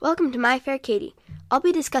Welcome to My Fair Katie. I'll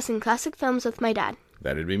be discussing classic films with my dad.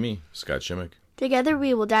 That'd be me, Scott Shimmick. Together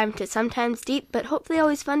we will dive into sometimes deep but hopefully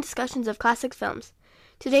always fun discussions of classic films.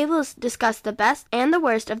 Today we'll discuss the best and the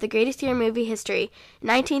worst of the greatest year in movie history,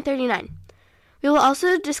 1939. We will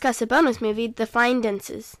also discuss a bonus movie, The Flying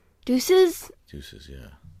Deuces. Deuces? Deuces, yeah.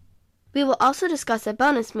 We will also discuss a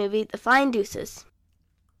bonus movie, The Flying Deuces.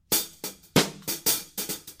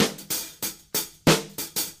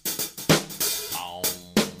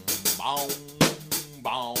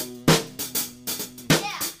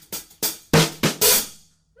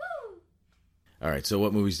 All right, so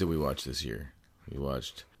what movies did we watch this year? We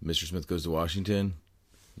watched Mr. Smith Goes to Washington,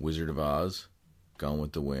 Wizard of Oz, Gone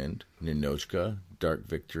with the Wind, Ninotchka, Dark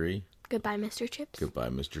Victory, Goodbye, Mr. Chips. Goodbye,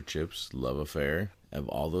 Mr. Chips, Love Affair. Of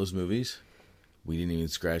all those movies, we didn't even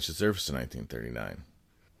scratch the surface in 1939.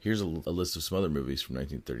 Here's a list of some other movies from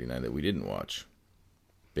 1939 that we didn't watch.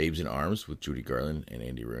 Babes in Arms with Judy Garland and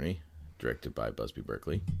Andy Rooney, directed by Busby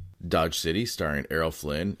Berkeley. Dodge City, starring Errol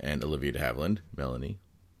Flynn and Olivia de Havilland, Melanie.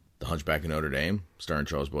 The Hunchback of Notre Dame, starring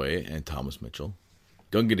Charles Boyer and Thomas Mitchell.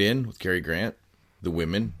 Gun Get In with Cary Grant. The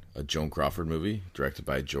Women, a Joan Crawford movie, directed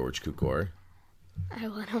by George Cukor. I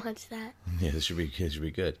want to watch that. Yeah, this should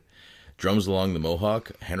be good. Drums Along the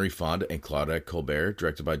Mohawk, Henry Fonda and Claudette Colbert,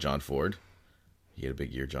 directed by John Ford. He had a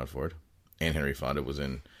big year, John Ford. And Henry Fonda was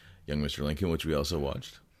in Young Mr. Lincoln, which we also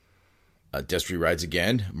watched. Destry Rides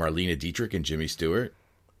Again, Marlena Dietrich and Jimmy Stewart.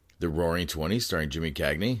 The Roaring Twenties, starring Jimmy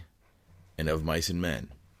Cagney. And Of Mice and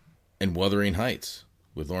Men. And Wuthering Heights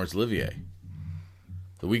with Laurence Olivier.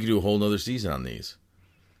 So we could do a whole nother season on these.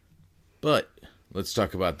 But let's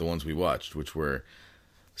talk about the ones we watched, which were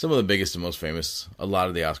some of the biggest and most famous, a lot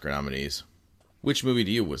of the Oscar nominees. Which movie to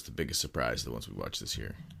you was the biggest surprise of the ones we watched this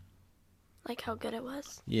year? Like how good it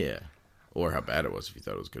was? Yeah. Or how bad it was if you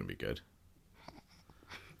thought it was going to be good.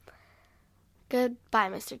 Goodbye,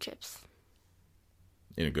 Mr. Chips.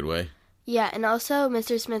 In a good way? Yeah, and also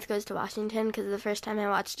Mr. Smith Goes to Washington, because the first time I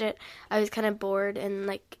watched it, I was kind of bored and,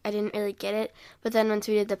 I didn't really get it. But then once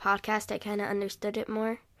we did the podcast, I kind of understood it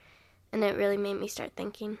more, and it really made me start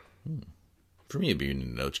thinking. For me, it'd be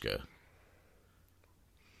Ninotchka.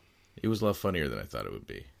 It was a lot funnier than I thought it would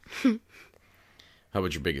be. How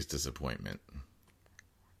about your biggest disappointment?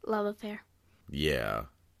 Love Affair. Yeah.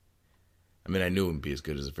 I mean, I knew it wouldn't be as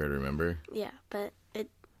good as Affair to Remember. Yeah, but it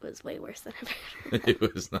was way worse than Affair. It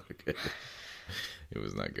was not good. It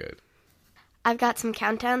was not good. I've got some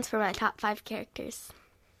countdowns for my top 5 characters.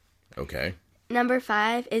 Okay. Number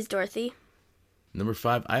 5 is Dorothy. Number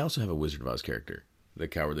 5, I also have a Wizard of Oz character, the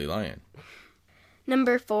Cowardly Lion.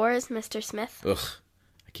 Number 4 is Mr. Smith. Ugh,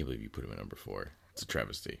 I can't believe you put him at number 4. It's a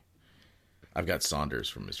travesty. I've got Saunders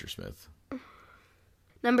from Mr. Smith.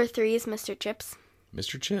 Number 3 is Mr. Chips.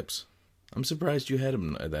 Mr. Chips. I'm surprised you had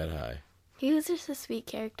him that high. He was just a sweet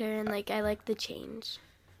character, and I like the change.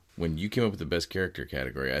 When you came up with the best character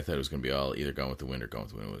category, I thought it was going to be all either Gone with the Wind or Gone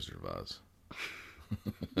with the Wind Wizard of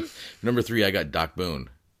Oz. Number 3, I got Doc Boone.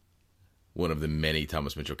 One of the many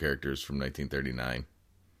Thomas Mitchell characters from 1939.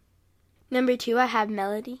 Number 2, I have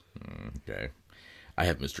Melody. Okay. I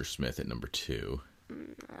have Mr. Smith at number 2.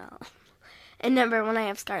 Oh. And number 1, I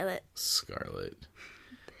have Scarlet. Scarlet.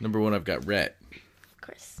 Number 1, I've got Rhett. Of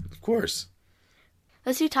course. Of course.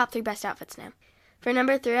 Let's do top 3 best outfits now. For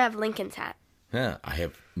number 3, I have Lincoln's hat. Huh, I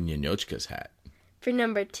have Ninotchka's hat. For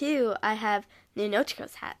number 2, I have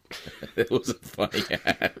Ninotchka's hat. That was a funny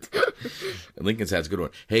hat. Lincoln's hat's a good one.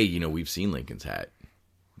 Hey, we've seen Lincoln's hat.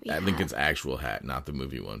 Lincoln's actual hat, not the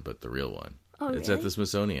movie one, but the real one. Oh, it's really? at the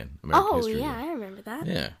Smithsonian. American History yeah, Museum. I remember that.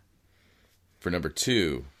 Yeah. For number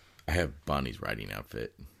 2, I have Bonnie's riding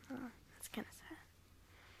outfit. Oh, that's kind of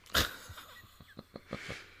sad.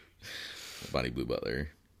 Bonnie Blue Butler.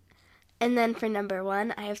 And then for number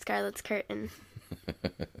 1, I have Scarlet's curtain.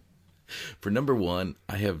 For number 1,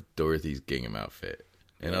 I have Dorothy's gingham outfit.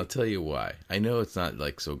 And I'll tell you why. I know it's not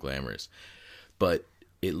so glamorous, but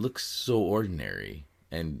it looks so ordinary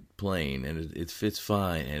and plain, and it fits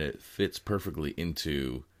fine, and it fits perfectly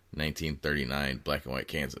into 1939 black and white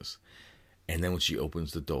Kansas. And then when she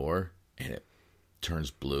opens the door and it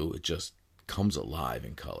turns blue, it just comes alive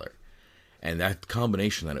in color. And that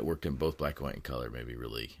combination that it worked in both black and white and color made me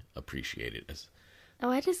really appreciate it. Oh,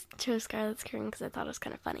 I just chose Scarlet's curtain because I thought it was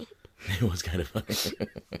kind of funny. It was kind of funny.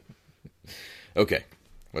 Okay,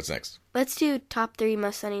 what's next? Let's do top 3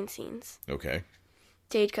 most stunning scenes. Okay.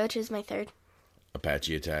 Stagecoach is my 3rd.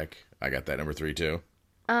 Apache Attack. I got that number 3 too.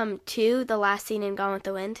 2, the last scene in Gone with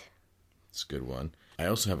the Wind. It's a good one. I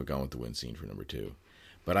also have a Gone with the Wind scene for number 2.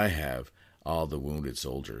 But I have All the Wounded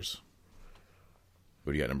Soldiers.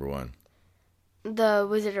 What do you got number 1? The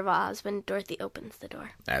Wizard of Oz when Dorothy opens the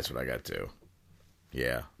door. That's what I got too.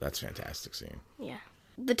 Yeah, that's a fantastic scene. Yeah.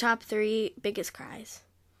 The top 3 biggest cries.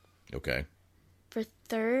 Okay. For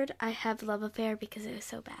third, I have Love Affair because it was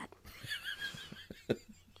so bad.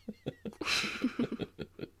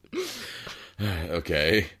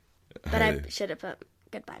 Okay. But I should have put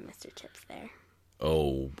Goodbye, Mr. Chips there.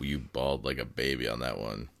 Oh, you bawled like a baby on that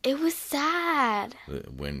one. It was sad.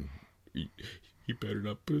 When he better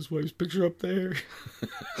not put his wife's picture up there.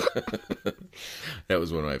 That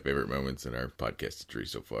was one of my favorite moments in our podcast history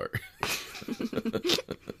so far.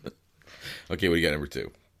 Okay, what do you got number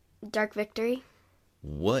 2? Dark Victory.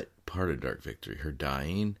 What part of Dark Victory? Her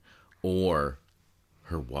dying or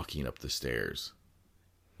her walking up the stairs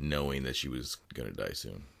knowing that she was going to die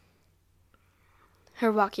soon?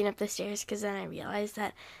 Her walking up the stairs, because then I realized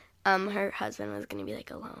that her husband was going to be, like,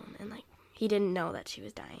 alone. And, like, he didn't know that she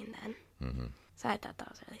was dying then. Mm-hmm. So I thought that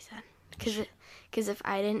was really sad. Because if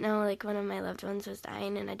I didn't know, like, one of my loved ones was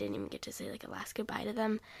dying and I didn't even get to say, like, a last goodbye to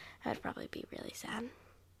them, I would probably be really sad.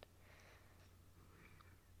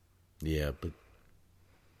 Yeah, but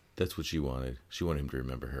that's what she wanted. She wanted him to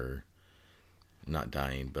remember her. Not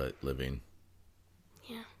dying, but living.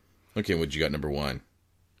 Yeah. Okay, what you got number 1?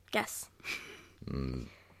 Guess.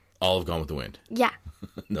 All of Gone with the Wind. Yeah.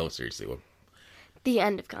 No, seriously. What? The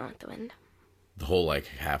end of Gone with the Wind. The whole, like,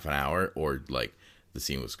 half an hour? Or, like, the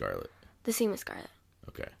scene with Scarlett? The scene with Scarlett.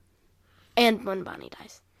 Okay. And when Bonnie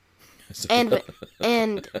dies. So,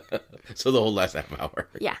 And so the whole last half hour?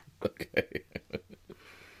 Yeah. Okay.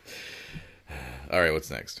 All right, what's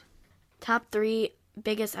next? Top 3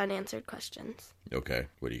 biggest unanswered questions. Okay,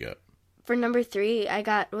 what do you got? For number 3, I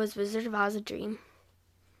got, was Wizard of Oz a dream?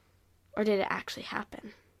 Or did it actually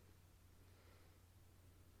happen?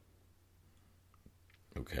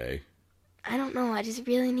 Okay. I don't know. I just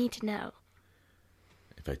really need to know.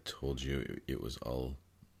 If I told you it was all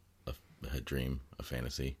a dream, a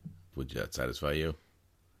fantasy, would that satisfy you?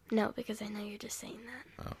 No, because I know you're just saying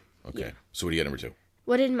that. Oh, okay. Yeah. So what do you got number 2?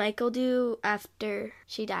 What did Michael do after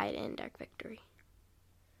she died in Dark Victory?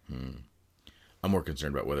 I'm more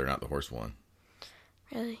concerned about whether or not the horse won.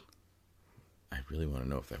 Really? I really want to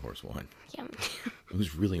know if that horse won. Yeah. It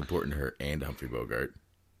was really important to her and Humphrey Bogart.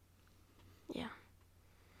 Yeah.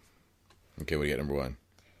 Okay, what do you got number 1?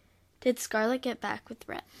 Did Scarlett get back with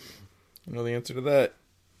Rhett? I know the answer to that.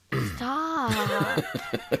 Stop.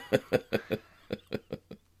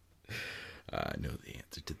 I know the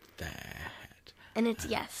answer to that. And it's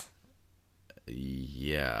yes.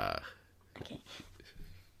 Yeah. Okay.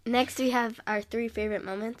 Next, we have our 3 favorite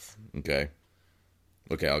moments. Okay.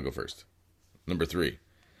 Okay, I'll go first. Number 3.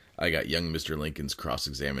 I got young Mr. Lincoln's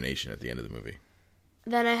cross-examination at the end of the movie.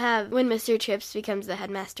 Then I have when Mr. Chips becomes the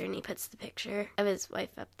headmaster and he puts the picture of his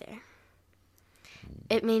wife up there.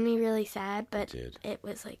 It made me really sad, but it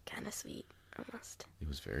was like kind of sweet, almost. It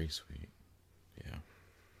was very sweet. Yeah.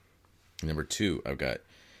 Number 2, I've got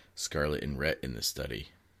Scarlett and Rhett in the study.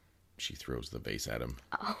 She throws the vase at him.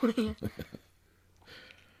 Oh, yeah.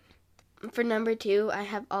 For number 2, I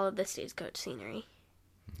have all of the stagecoach scenery.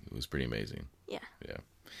 It was pretty amazing. Yeah. Yeah.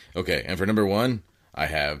 Okay, and for number 1, I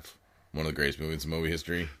have one of the greatest movies in movie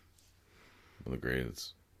history. One of the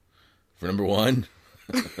greatest. For number 1,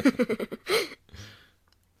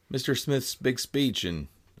 Mr. Smith's big speech in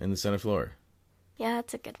the Senate floor. Yeah,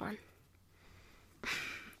 that's a good one.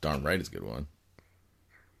 Darn right it's a good one.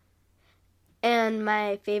 And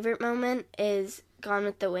my favorite moment is Gone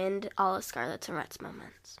with the Wind, all of Scarlett's and Rhett's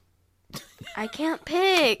moments. I can't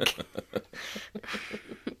pick.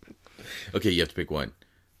 Okay, you have to pick one.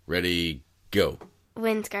 Ready, go.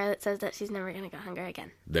 When Scarlett says that she's never going to go hungry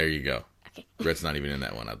again. There you go. Okay. Rhett's not even in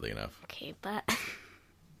that one, oddly enough. Okay, but...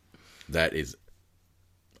 That is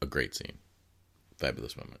a great scene.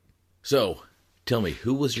 Fabulous moment. So, tell me,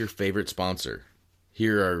 who was your favorite sponsor?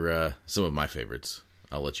 Here are some of my favorites.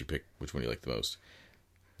 I'll let you pick which one you like the most.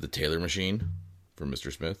 The Taylor Machine from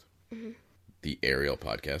Mr. Smith. Mm-hmm. The Ariel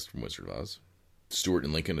Podcast from Wizard of Oz. Stewart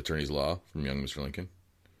and Lincoln, Attorney's Law from Young Mr. Lincoln.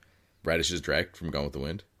 Radish's Direct from Gone with the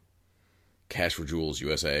Wind. Cash for Jewels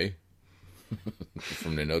USA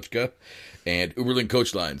from Ninochka. And Uberlink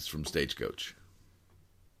Coach Lines from Stagecoach.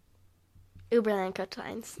 Uberland Coach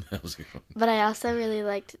Lines. That was a good one. But I also really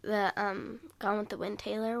liked the Gone with the Wind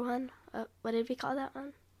Taylor one. What did we call that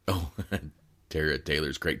one? Oh,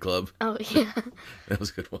 Taylor's Crate Club. Oh, yeah. That was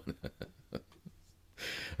a good one.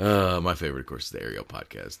 My favorite, of course, is the Ariel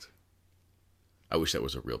Podcast. I wish that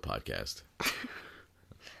was a real podcast.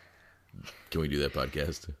 Can we do that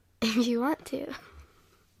podcast? If you want to.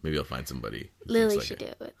 Maybe I'll find somebody. Lily should do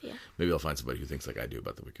it with you. Maybe I'll find somebody who thinks like I do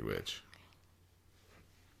about the Wicked Witch.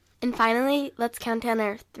 And finally, let's count down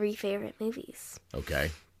our 3 favorite movies.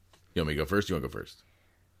 Okay. You want me to go first? You want to go first?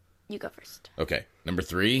 You go first. Okay. Number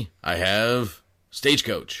 3, I have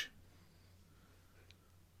Stagecoach.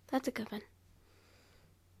 That's a good one.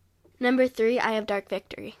 Number 3, I have Dark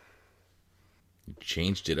Victory. You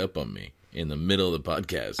changed it up on me in the middle of the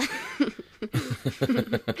podcast.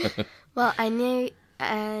 Well, I knew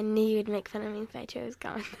you'd make fun of me if I chose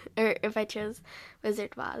if I chose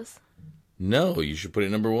Wizard of Oz. No, you should put it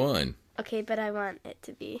number 1. Okay, but I want it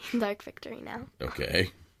to be Dark Victory now.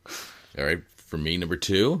 Okay. All right. For me, number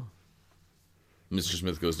 2, Mr.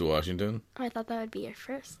 Smith Goes to Washington. Oh, I thought that would be your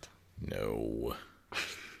first. No.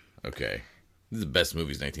 Okay. This is the best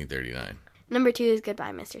movies, 1939. Number 2 is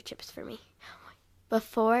Goodbye, Mr. Chips for me.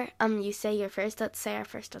 Before you say your first, let's say our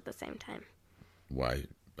first at the same time. Why?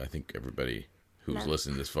 I think everybody who's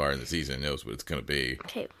listened this far in the season knows what it's going to be.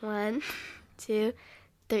 Okay, 1, 2,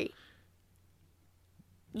 3.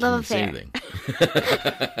 Love Affair.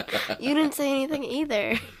 You didn't say anything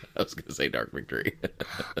either. I was going to say Dark Victory.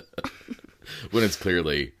 When it's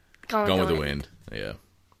clearly Gone with the Wind. Yeah.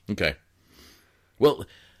 Okay. Well,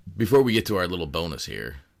 before we get to our little bonus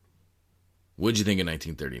here, what'd you think of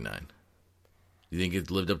 1939? You think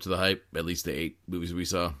it lived up to the hype, at least the 8 movies we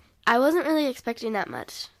saw? I wasn't really expecting that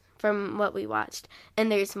much from what we watched.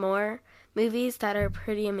 And there's more movies that are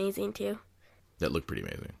pretty amazing, too. That look pretty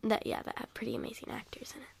amazing. That have pretty amazing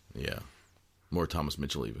actors in it. Yeah. More Thomas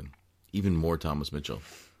Mitchell, even. Even more Thomas Mitchell.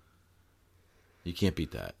 You can't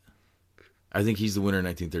beat that. I think he's the winner in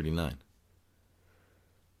 1939.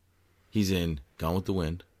 He's in Gone with the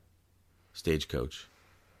Wind, Stagecoach,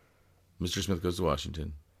 Mr. Smith Goes to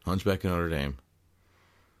Washington, Hunchback of Notre Dame.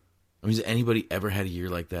 I mean, has anybody ever had a year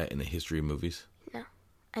like that in the history of movies? No.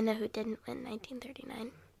 I know who didn't win 1939.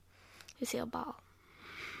 Lucille Ball.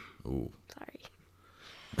 Ooh. Sorry.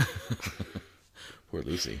 Poor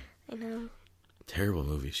Lucy. I know. Terrible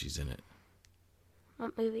movie she's in it.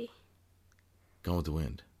 What movie? Gone with the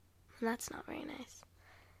Wind. That's not very nice.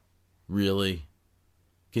 Really?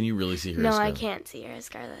 Can you really see her No, as I Scarlet? can't see her as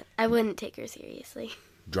Scarlet. I wouldn't take her seriously.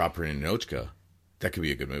 Drop her in Anochka. That could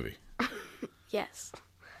be a good movie. Yes.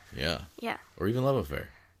 Yeah. Yeah. Or even Love Affair.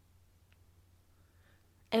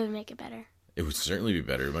 It would make it better. It would certainly be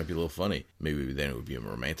better. It might be a little funny. Maybe then it would be a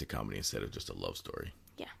romantic comedy instead of just a love story.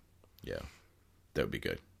 Yeah. Yeah. That would be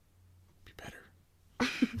good. Be better.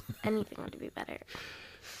 Anything would be better.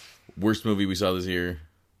 Worst movie we saw this year?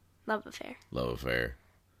 Love Affair. Love Affair.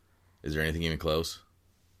 Is there anything even close?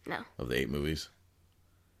 No. Of the 8 movies?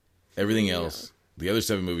 Everything else, the other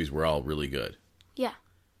 7 movies were all really good. Yeah.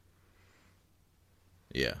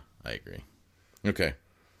 Yeah, I agree. Okay.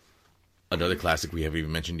 Another classic we haven't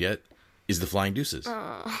even mentioned yet is The Flying Deuces.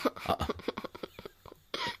 Oh.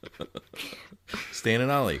 Stan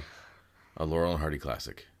and Ollie. A Laurel and Hardy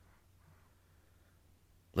classic.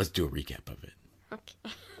 Let's do a recap of it.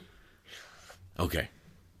 Okay. Okay.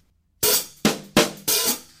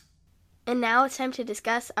 And now it's time to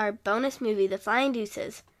discuss our bonus movie, The Flying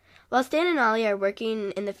Deuces. While Stan and Ollie are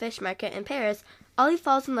working in the fish market in Paris, Ollie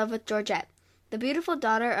falls in love with Georgette, the beautiful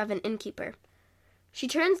daughter of an innkeeper. She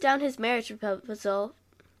turns down his marriage proposal.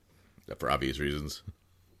 For obvious reasons.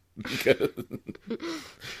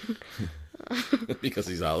 Because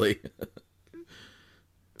he's Ollie.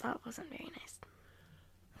 That wasn't very nice.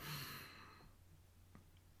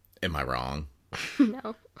 Am I wrong?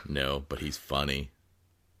 No. No, but he's funny.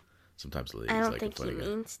 Sometimes ladies I don't like think a he funny guy.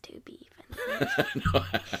 means to be funny.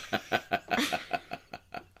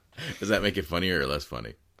 Does that make it funnier or less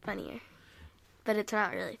funny? Funnier. But it's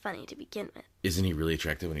not really funny to begin with. Isn't he really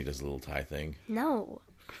attractive when he does the little tie thing? No.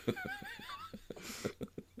 And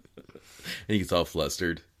he gets all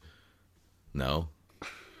flustered? No?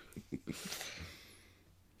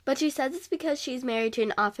 But she says it's because she's married to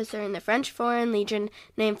an officer in the French Foreign Legion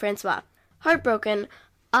named Francois. Heartbroken,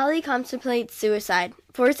 Ollie contemplates suicide,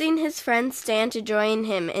 forcing his friend Stan to join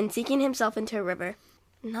him in sinking himself into a river.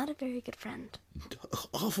 Not a very good friend.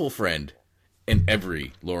 Awful friend. And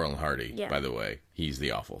every Laurel and Hardy, Yeah. by the way, he's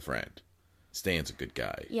the awful friend. Stan's a good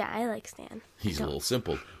guy. Yeah, I like Stan. He's a little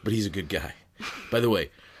simple, but he's a good guy. By the way,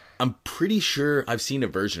 I'm pretty sure I've seen a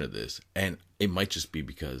version of this, and it might just be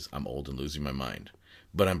because I'm old and losing my mind.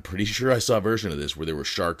 But I'm pretty sure I saw a version of this where there were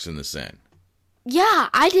sharks in the Seine. Yeah,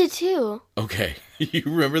 I did too. Okay. You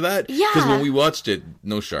remember that? Yeah. Because when we watched it,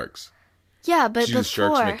 no sharks. Yeah, but Do before...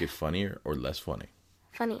 sharks make it funnier or less funny?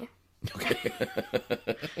 Funnier. Okay.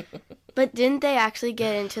 But didn't they actually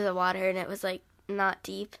get into the water and it was, like, not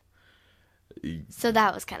deep? So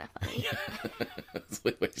that was kind of funny. It's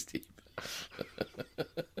like waist deep.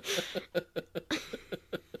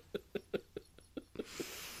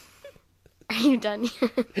 Are you done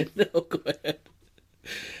yet? No, go ahead.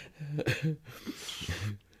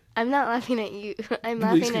 I'm not laughing at you. I'm Please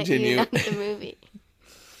laughing at continue. you, not the movie.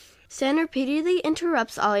 Stan repeatedly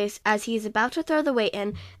interrupts Ollie as he is about to throw the weight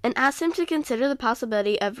in and asks him to consider the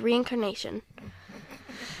possibility of reincarnation.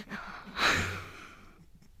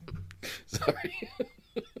 Sorry.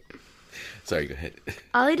 Sorry, go ahead.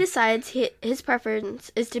 Ollie decides his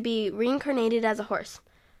preference is to be reincarnated as a horse.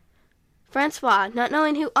 Francois, not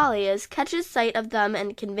knowing who Ollie is, catches sight of them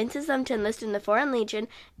and convinces them to enlist in the Foreign Legion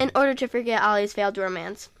in order to forget Ollie's failed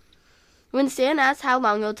romance. When Stan asks how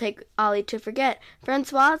long it will take Ollie to forget,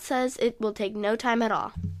 Francois says it will take no time at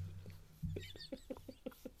all.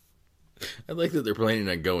 I like that they're planning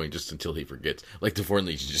on going just until he forgets. Like the Foreign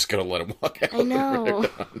Legion just gotta let him walk out. I know.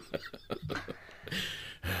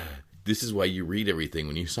 This is why you read everything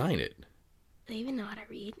when you sign it. They even know how to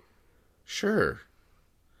read. Sure.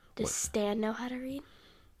 Does Stan know how to read?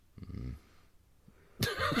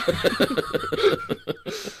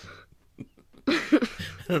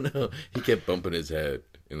 I don't know. He kept bumping his head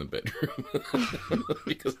in the bedroom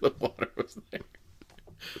because the water was there.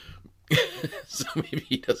 So maybe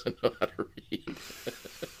he doesn't know how to read.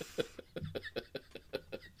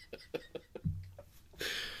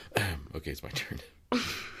 Okay, it's my turn.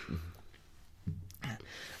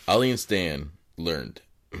 Ollie and Stan learned.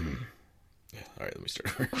 All right, let me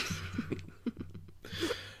start over.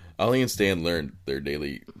 Ollie and Stan learned their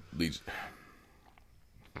daily legion.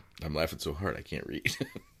 I'm laughing so hard I can't read.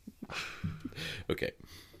 Okay.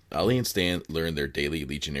 Ollie and Stan learn their daily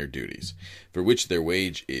Legionnaire duties, for which their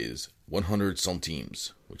wage is 100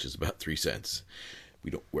 centimes, which is about 3 cents.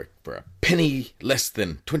 We don't work for a penny less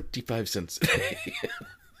than 25 cents a day.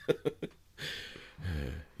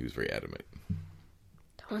 He was very adamant.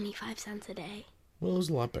 25 cents a day. Well, it was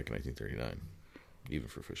a lot back in 1939, even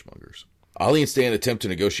for fishmongers. Ollie and Stan attempt to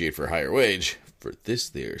negotiate for a higher wage. For this,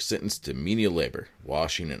 they are sentenced to menial labor,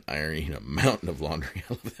 washing and ironing a mountain of laundry.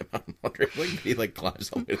 I love that mountain of laundry. Like he climbs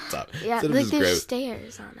all the way to the top. Yeah, Instead of like just there's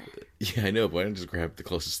stairs on it. Yeah, I know, but why don't you just grab the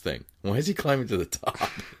closest thing? Why is he climbing to the top?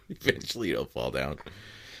 Eventually he'll fall down.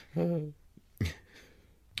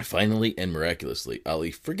 Finally and miraculously,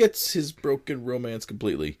 Ollie forgets his broken romance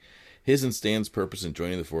completely. His and Stan's purpose in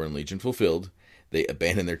joining the Foreign Legion fulfilled, they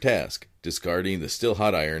abandon their task, discarding the still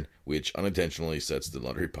hot iron, which unintentionally sets the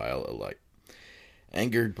laundry pile alight.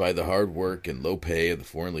 Angered by the hard work and low pay of the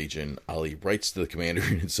Foreign Legion, Ollie writes to the commander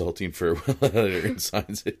an insulting farewell letter and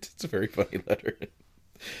signs it. It's a very funny letter.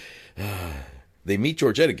 They meet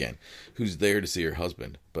Georgette again, who's there to see her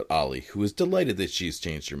husband, but Ollie, who is delighted that she's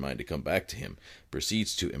changed her mind to come back to him,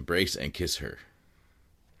 proceeds to embrace and kiss her.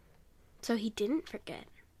 So he didn't forget.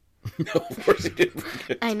 No, of course he didn't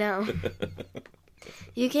forget. I know.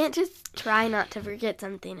 You can't just try not to forget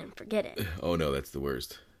something and forget it. Oh no, that's the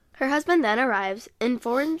worst. Her husband then arrives,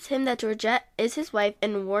 informs him that Georgette is his wife,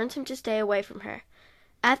 and warns him to stay away from her.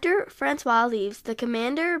 After Francois leaves, the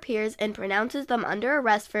commander appears and pronounces them under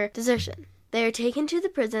arrest for desertion. They are taken to the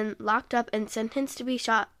prison, locked up, and sentenced to be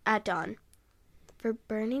shot at dawn. For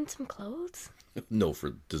burning some clothes? No,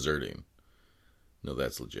 for deserting. No,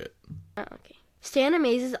 that's legit. Oh, okay. Stan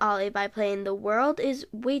amazes Ollie by playing The World is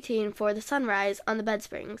Waiting for the Sunrise on the bed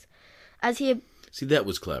springs. As he... See, that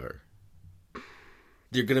was clever.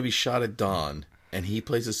 You're going to be shot at dawn, and he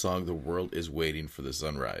plays a song, The World is Waiting for the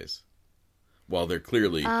Sunrise, while they're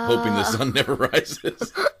clearly hoping the sun never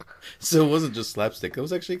rises. So it wasn't just slapstick. It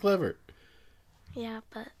was actually clever. Yeah,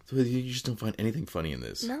 but... So you just don't find anything funny in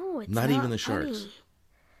this. No, it's not even the sharks. funny.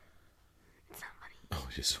 It's not funny. Oh,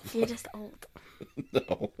 it's just so funny. You're just old.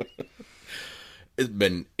 No. It's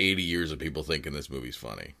been 80 years of people thinking this movie's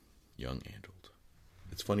funny. Young and old.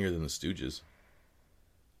 It's funnier than The Stooges.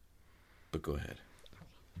 But go ahead.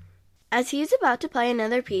 As he is about to play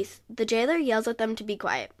another piece, the jailer yells at them to be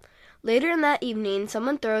quiet. Later in that evening,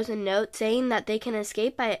 someone throws a note saying that they can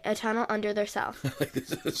escape by a tunnel under their cell.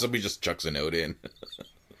 Somebody just chucks a note in.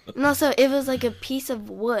 And also, it was like a piece of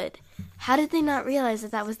wood. How did they not realize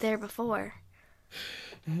that that was there before?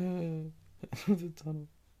 The tunnel.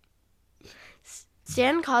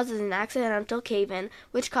 Stan causes an accidental cave-in,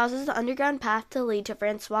 which causes the underground path to lead to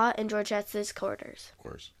Francois and Georgette's quarters. Of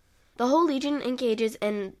course. The whole Legion engages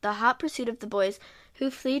in the hot pursuit of the boys, who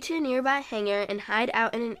flee to a nearby hangar and hide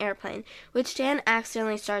out in an airplane, which Stan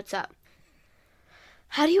accidentally starts up.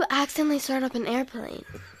 How do you accidentally start up an airplane?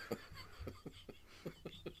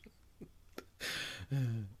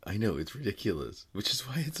 I know, it's ridiculous, which is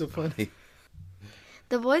why it's so funny.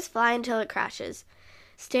 The boys fly until it crashes.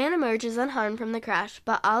 Stan emerges unharmed from the crash,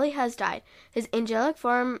 but Ollie has died, his angelic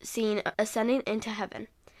form seen ascending into heaven.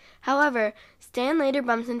 However, Stan later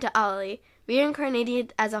bumps into Ollie,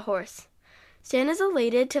 reincarnated as a horse. Stan is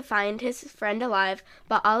elated to find his friend alive,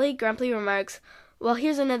 but Ollie grumpily remarks, Well,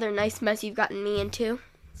 here's another nice mess you've gotten me into.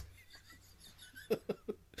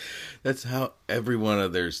 That's how every one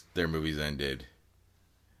of their movies ended.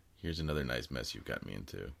 Here's another nice mess you've got me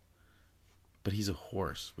into. But he's a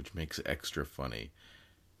horse, which makes it extra funny.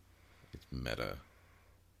 It's meta.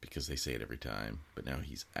 Because they say it every time. But now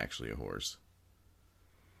he's actually a horse.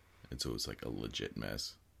 And so it's like a legit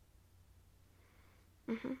mess.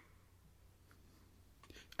 Mm-hmm.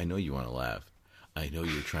 I know you want to laugh. I know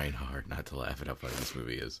you're trying hard not to laugh at how funny this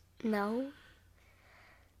movie is. No.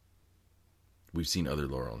 We've seen other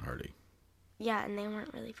Laurel and Hardy. Yeah, and they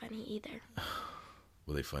weren't really funny either.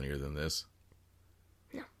 Were they funnier than this?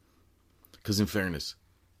 No. Because in fairness,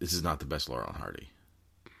 this is not the best Laurel and Hardy.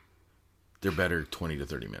 They're better 20 to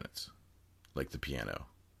 30 minutes. Like The Piano.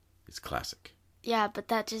 It's classic. Yeah, but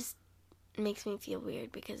that just makes me feel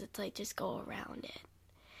weird because it's like just go around it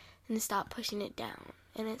and stop pushing it down.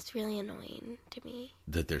 And it's really annoying to me.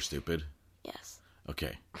 That they're stupid? Yes.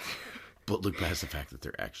 Okay. But look past the fact that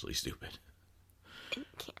they're actually stupid. I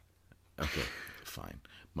can't. Okay, fine.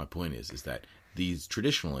 My point is that these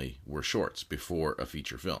traditionally were shorts before a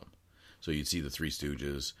feature film. So you'd see the Three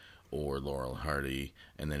Stooges or Laurel and Hardy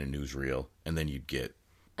and then a newsreel, and then you'd get...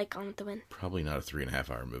 Like Gone with the Wind. Probably not a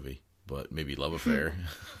 3.5-hour movie, but maybe Love Affair.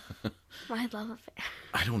 Why Love Affair?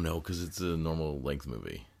 I don't know, because it's a normal length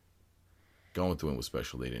movie. Gone with the Wind was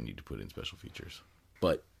special. They didn't need to put in special features.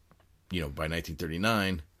 But, by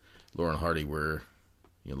 1939, Laurel and Hardy were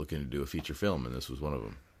looking to do a feature film, and this was one of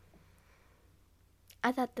them.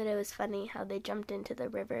 I thought that it was funny how they jumped into the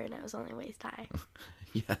river and it was only waist high.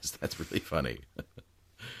 Yes, that's really funny.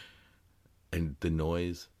 And the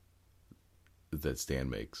noise that Stan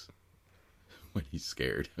makes when he's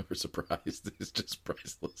scared or surprised is just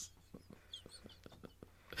priceless.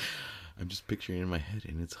 I'm just picturing it in my head,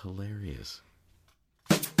 and it's hilarious.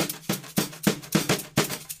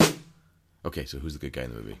 Okay, so who's the good guy in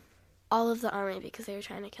the movie? All of the army, because they were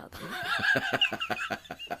trying to kill them.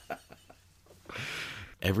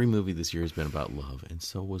 Every movie this year has been about love, and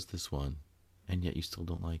so was this one. And yet you still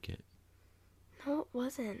don't like it. No, it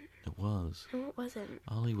wasn't. It was. No, it wasn't.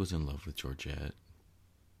 Ollie was in love with Georgette.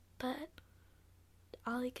 But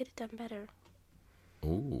Ollie could have done better.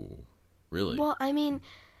 Oh, really? Well, I mean,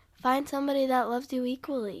 find somebody that loves you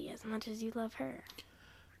equally as much as you love her.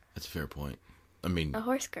 That's a fair point. I mean... A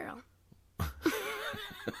horse girl.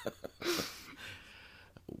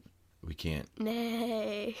 We can't...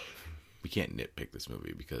 Nay. We can't nitpick this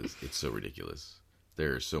movie because it's so ridiculous.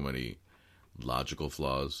 There are so many logical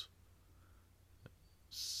flaws,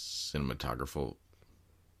 cinematographic,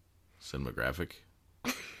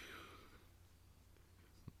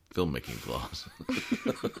 filmmaking flaws.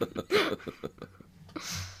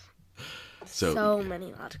 So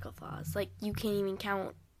many logical flaws. Like, you can't even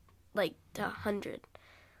count, like, to 100.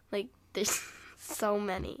 Like, there's so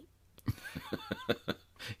many.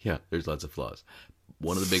 Yeah, there's lots of flaws.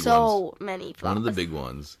 One of the big so many flaws. One of the big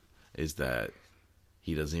ones is that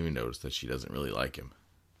he doesn't even notice that she doesn't really like him.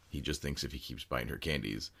 He just thinks if he keeps buying her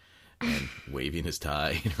candies and waving his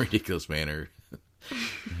tie in a ridiculous manner.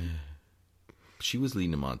 She was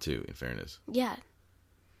leading him on too, in fairness. Yeah.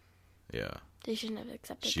 Yeah. They shouldn't have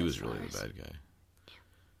accepted She was flowers. really the bad guy.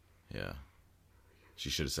 Yeah. She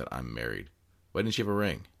should have said, I'm married. Why didn't she have a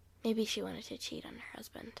ring? Maybe she wanted to cheat on her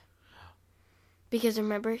husband. Because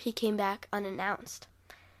remember, he came back unannounced.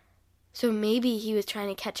 So maybe he was trying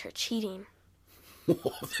to catch her cheating.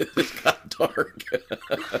 Whoa, this got dark.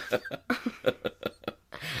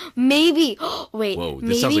 Maybe. Wait. Whoa, this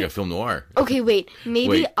maybe, sounds like a film noir. Okay, wait. Maybe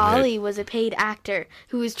Wait, go ahead. Ollie was a paid actor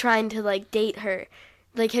who was trying to, like, date her.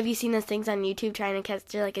 Like, have you seen those things on YouTube trying to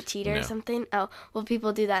catch, like, a cheater or No. something? Oh, well,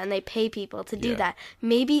 people do that, and they pay people to do Yeah. that.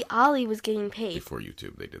 Maybe Ollie was getting paid. Before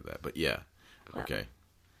YouTube, they did that. But yeah. Wow. Okay.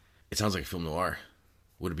 It sounds like a film noir.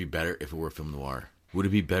 Would it be better if it were a film noir? Would it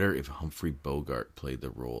be better if Humphrey Bogart played the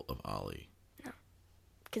role of Ollie? No.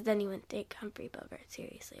 Because then you wouldn't take Humphrey Bogart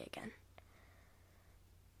seriously again.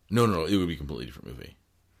 No. It would be a completely different movie.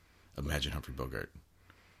 Imagine Humphrey Bogart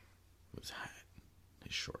with his hat,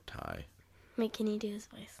 his short tie. Wait, can you do his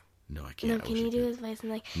voice? No, I can't. No, can you do his voice?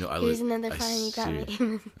 And, like, No, here's another fine you got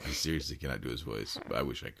me. I seriously cannot do his voice, but I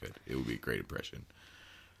wish I could. It would be a great impression.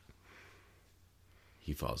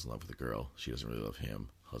 He falls in love with a girl. She doesn't really love him.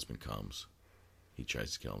 Husband comes. He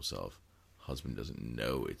tries to kill himself. Husband doesn't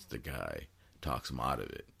know it's the guy. Talks him out of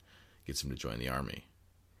it. Gets him to join the army.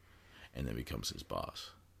 And then becomes his boss.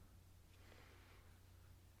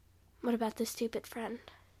 What about the stupid friend?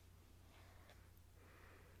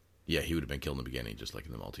 Yeah, he would have been killed in the beginning, just like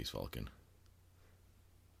in the Maltese Falcon.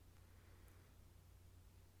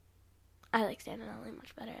 I like Stand and Ollie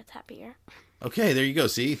much better. It's happier. Okay, there you go.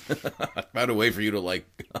 See? I found a way for you to like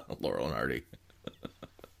Laurel and Hardy.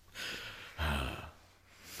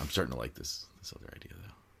 I'm starting to like this other idea,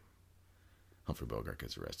 though. Humphrey Bogart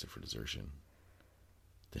gets arrested for desertion.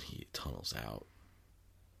 Then he tunnels out.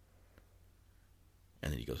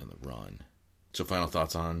 And then he goes on the run. So final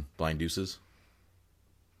thoughts on Blind Deuces?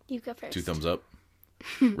 You go first. 2 thumbs up?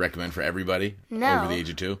 Recommend for everybody? No. Over the age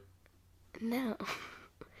of 2? No.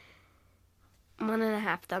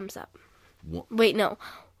 1.5 thumbs up. One, Wait, no.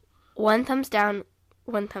 1 thumbs down,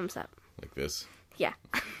 1 thumbs up. like this? Yeah.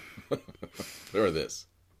 Or this?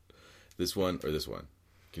 This one or this one?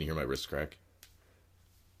 Can you hear my wrist crack?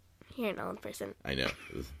 You're an old person. I know.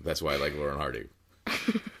 That's why I like Laurel and Hardy.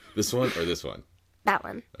 This one or this one? That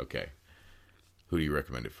one. Okay. Who do you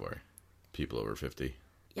recommend it for? People over 50?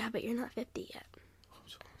 Yeah, but you're not 50 yet. Oh, I'm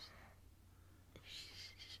so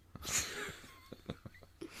close.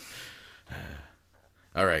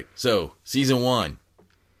 All right. So, season 1.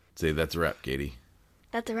 Say that's a wrap, Katie.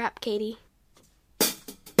 That's a wrap, Katie.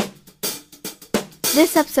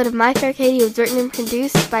 This episode of My Fair Katie was written and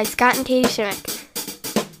produced by Scott and Katie Shimmick.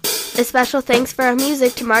 A special thanks for our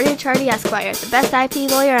music to Marty Chardy Esquire, the best IP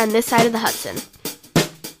lawyer on this side of the Hudson.